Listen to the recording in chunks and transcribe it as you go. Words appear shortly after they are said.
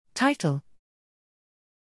Title: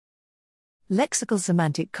 Lexical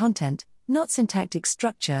semantic content, not syntactic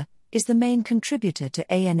structure, is the main contributor to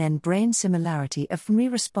ANN brain similarity of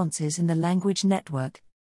fMRI responses in the language network.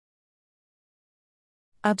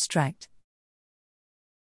 Abstract: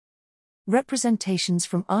 Representations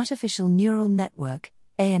from artificial neural network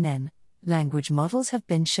 (ANN) language models have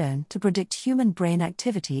been shown to predict human brain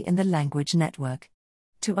activity in the language network.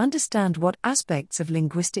 To understand what aspects of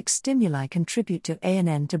linguistic stimuli contribute to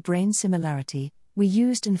ANN to brain similarity, we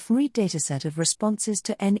used an fMRI dataset of responses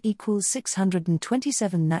to n equals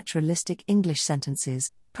 627 naturalistic English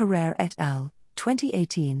sentences, Pereira et al.,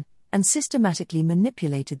 2018, and systematically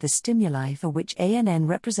manipulated the stimuli for which ANN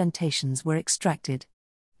representations were extracted.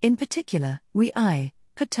 In particular, we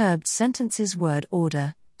perturbed sentences word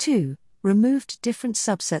order, 2, removed different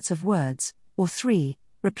subsets of words, or 3,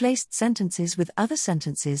 replaced sentences with other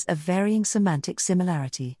sentences of varying semantic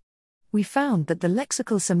similarity. We found that the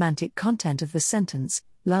lexical semantic content of the sentence,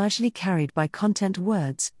 largely carried by content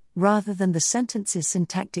words, rather than the sentence's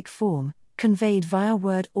syntactic form, conveyed via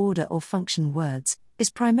word order or function words,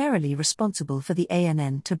 is primarily responsible for the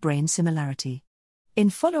ANN to brain similarity.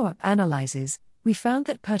 In follow-up analyses, we found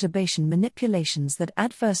that perturbation manipulations that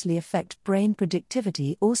adversely affect brain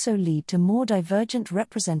predictivity also lead to more divergent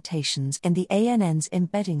representations in the ANN's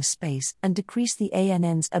embedding space and decrease the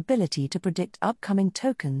ANN's ability to predict upcoming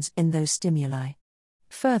tokens in those stimuli.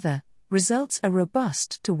 Further, results are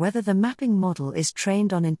robust to whether the mapping model is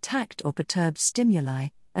trained on intact or perturbed stimuli,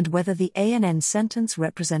 and whether the ANN sentence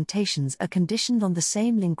representations are conditioned on the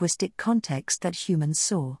same linguistic context that humans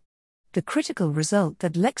saw. The critical result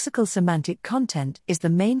that lexical semantic content is the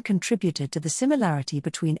main contributor to the similarity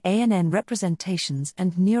between ANN representations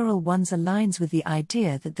and neural ones aligns with the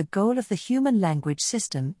idea that the goal of the human language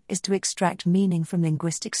system is to extract meaning from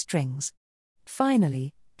linguistic strings.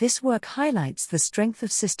 Finally, this work highlights the strength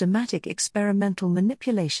of systematic experimental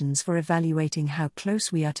manipulations for evaluating how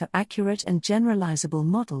close we are to accurate and generalizable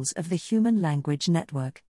models of the human language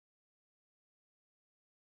network.